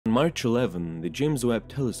On March 11, the James Webb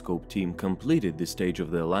Telescope team completed the stage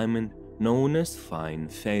of the alignment known as fine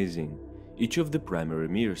phasing. Each of the primary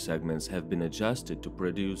mirror segments have been adjusted to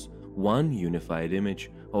produce one unified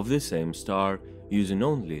image of the same star using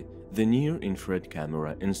only the near-infrared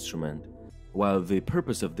camera instrument. While the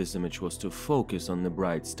purpose of this image was to focus on the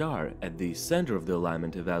bright star at the center of the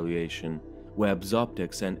alignment evaluation, Webb's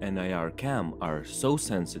optics and NIR cam are so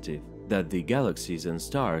sensitive that the galaxies and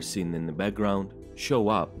stars seen in the background show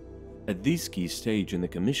up. At this key stage in the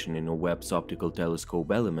commissioning of Webb's optical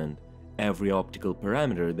telescope element, every optical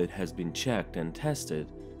parameter that has been checked and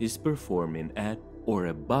tested is performing at or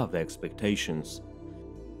above expectations.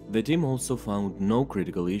 The team also found no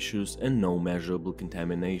critical issues and no measurable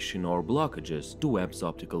contamination or blockages to Webb's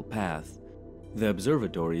optical path. The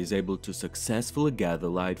observatory is able to successfully gather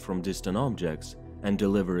light from distant objects and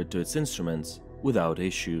deliver it to its instruments without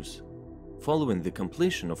issues. Following the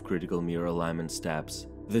completion of critical mirror alignment steps,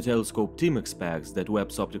 the telescope team expects that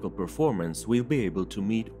Webb's optical performance will be able to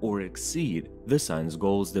meet or exceed the science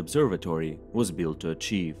goals the observatory was built to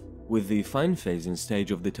achieve. With the fine phasing stage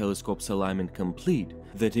of the telescope's alignment complete,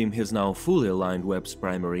 the team has now fully aligned Webb's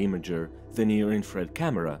primary imager, the near-infrared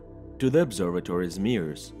camera, to the observatory's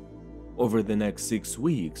mirrors. Over the next 6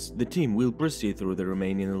 weeks, the team will proceed through the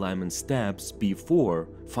remaining alignment steps before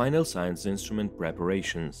final science instrument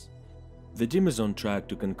preparations. The team is on track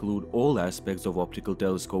to conclude all aspects of optical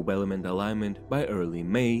telescope element alignment by early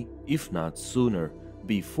May, if not sooner,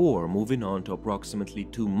 before moving on to approximately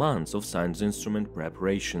 2 months of science instrument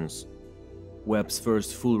preparations. Webb's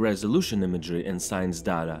first full-resolution imagery and science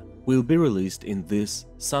data will be released in this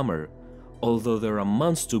summer, although there are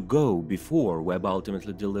months to go before Webb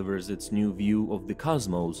ultimately delivers its new view of the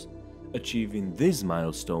cosmos. Achieving this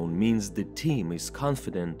milestone means the team is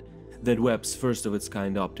confident that Webb's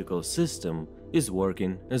first-of-its-kind optical system is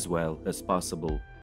working as well as possible.